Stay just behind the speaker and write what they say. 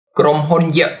ក្រុមហ៊ុន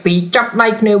យៈពីចាប់ដៃ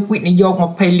គ្នាវិនិយោគ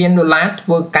$20 លានធ្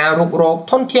វើការរុករក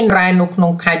ធនធានរ៉ែនៅក្នុ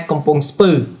ងខេត្តកំពង់ស្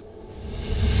ពឺ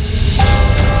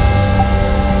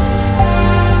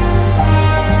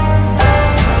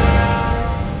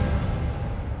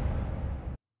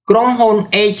ក្រុមហ៊ុន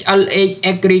HLH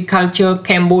Agriculture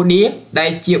Cambodia ដែ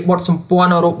លជាបុតសម្ព័ន្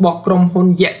ធរបស់ក្រុមហ៊ុន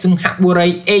យៈសិង្ហបុរី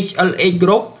HLH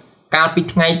Group កាលពី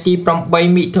ថ្ងៃទី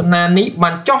8 មិថុនានេះបា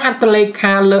នចុះហត្ថលេ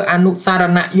ខាលើអនុសារ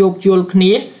ណៈយោគយល់គ្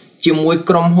នាជាមួយ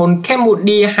ក្រុមហ៊ុន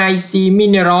Cambodia High Sea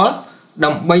Mineral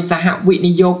ដើម្បីសហវិ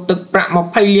និយោគទឹកប្រាក់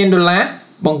$20 លាន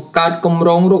បង្កើតគម្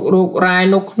រោងរុករករ៉ែ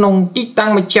នៅក្នុងទីតាំ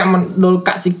ងមជ្ឈមណ្ឌលក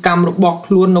សិកម្មរបស់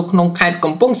ខ្លួននៅក្នុងខេត្ត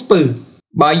កំពង់ស្ពឺ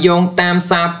បើយោងតាម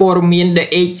សារព័ត៌មាន The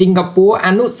Age Singapore អ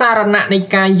នុសារណៈនៃ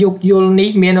ការយោគយល់នេះ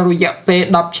មានរយៈពេល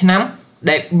10ឆ្នាំ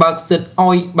ដែលបើកសិទ្ធិ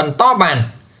ឲ្យបន្តបាន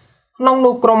ក្នុង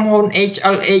នោះក្រុមហ៊ុន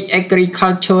HLH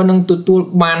Agriculture នឹងទទួល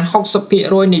បាន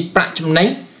 60% នៃប្រាក់ចំណេញ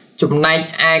ចំណែក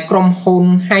ឯក្រុមហ៊ុន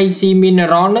High Sea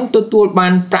Mineral នឹងទទួលបា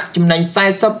នប្រាក់ចំណេញ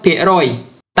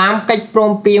 40% តាមកិច្ចព្រ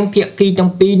មព្រៀងភាគីទាំ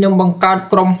ងពីរនឹងបង្កើត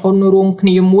ក្រុមហ៊ុនរួមគ្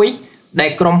នាមួយដែ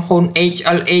លក្រុមហ៊ុន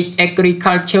HLH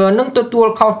Agriculture នឹងទទួល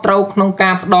ខុសត្រូវក្នុង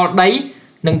ការផ្ដល់ដី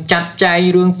និងចាត់ចែង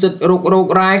រឿងសិទ្ធិរុករក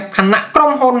រ៉ែខណៈក្រុ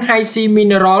មហ៊ុន High Sea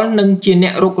Mineral នឹងជាអ្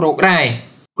នករុករករ៉ែ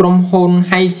ក្រុមហ៊ុន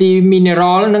High Sea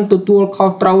Mineral នឹងទទួលខុស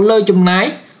ត្រូវលើចំណាយ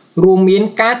រួមមាន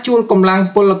ការជួលកម្លាំង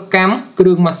ពលកម្មគ្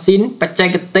រឿងម៉ាស៊ីនបច្ចេ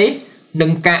កទេសនិ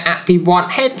ងការអភិវឌ្ឍ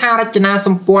ហេដ្ឋារចនាស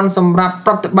ម្ព័ន្ធសម្រាប់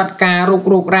ប្រតិបត្តិការរុក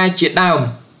រករ៉ែជាដើម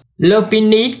លើពី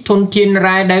នេះធនធាន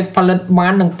រ៉ែដែលផលិតបា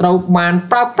ននឹងត្រូវបាន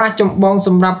ប្រើប្រាស់ចម្បងស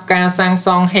ម្រាប់ការសាងស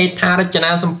ង់ហេដ្ឋារច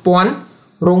នាសម្ព័ន្ធ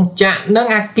រោងចក្រនិង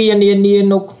អគារនានា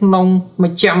នៅក្នុងម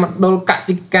ជ្ឈមណ្ឌលក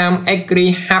សិកម្ម Agri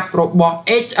Hub របស់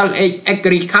HLH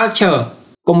Agriculture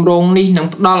គម្រោងនេះនឹង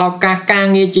ផ្ដល់ឱកាសការ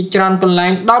ងារជាច្រើនកន្លែ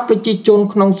ងដល់ប្រជាជន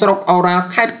ក្នុងស្រុកអូរ៉ាល់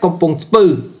ខេត្តកំពង់ស្ពឺ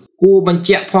គួរបញ្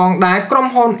ជាក់ផងដែរក្រុម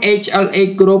ហ៊ុន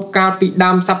HLH Group កាលពី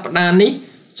ដើមសប្តាហ៍នេះ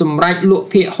សម្រាប់លក់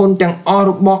ភាគហ៊ុនទាំងអស់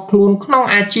របស់ខ្លួនក្នុង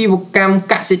អាជីវកម្ម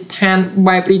កសិដ្ឋាន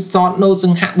បែបរីសតនៅសិ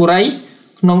ង្ហបុរី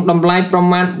ក្នុងតម្លៃប្រ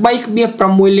មាណ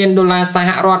$3.6 លានសហ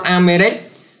រដ្ឋអាមេរិក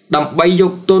ដើម្បីយ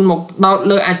កទុនមកផ្ដោត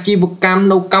លើអាជីវកម្ម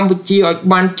នៅកម្ពុជាឲ្យ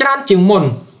បានច្រើនជាងមុន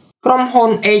ក្រុមហ៊ុ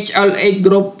ន HLH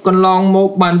Group កន្លងមក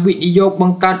បានវិនិយោគប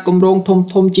ង្កើតគម្រោង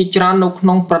ធំៗជាច្រើននៅក្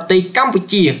នុងប្រទេសកម្ពុ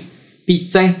ជាពិ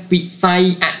សេសវិស័យ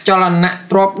អចលន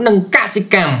ទ្រព្យនិងកសិ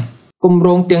កម្មគម្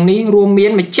រោងទាំងនេះរួមមា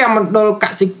នមជ្ឈមណ្ឌលក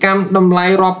សិកម្មតម្លៃ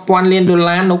រាប់ពាន់លាន$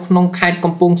នៅក្នុងខេត្ត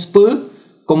កំពង់ស្ពឺ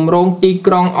គម្រោងទី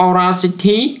ក្រុង Oral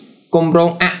City គម្រោង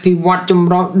អភិវឌ្ឍច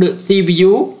ម្រុះ The Sea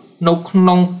View នៅក្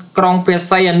នុងក្រុងព្រះ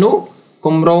សីហនុគ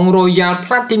ម្រោង Royal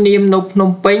Platinum នៅភ្នំ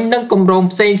ពេញនិងគម្រោង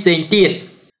ផ្សេងៗទៀត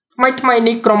ថ្មី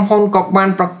នេះក្រុមហ៊ុនក៏បាន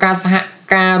ប្រកាសសហ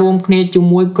ការរួមគ្នាជា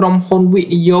មួយក្រុមហ៊ុនវិ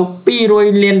និយោគ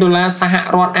$200 លានសហ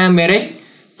រដ្ឋអាមេរិក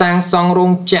សាងសង់រោ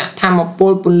ងចក្រថាមព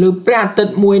លពន្លឺព្រះអាទិត្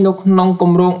យមួយនៅក្នុងគ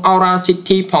ម្រោង Oral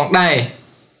City ផងដែរ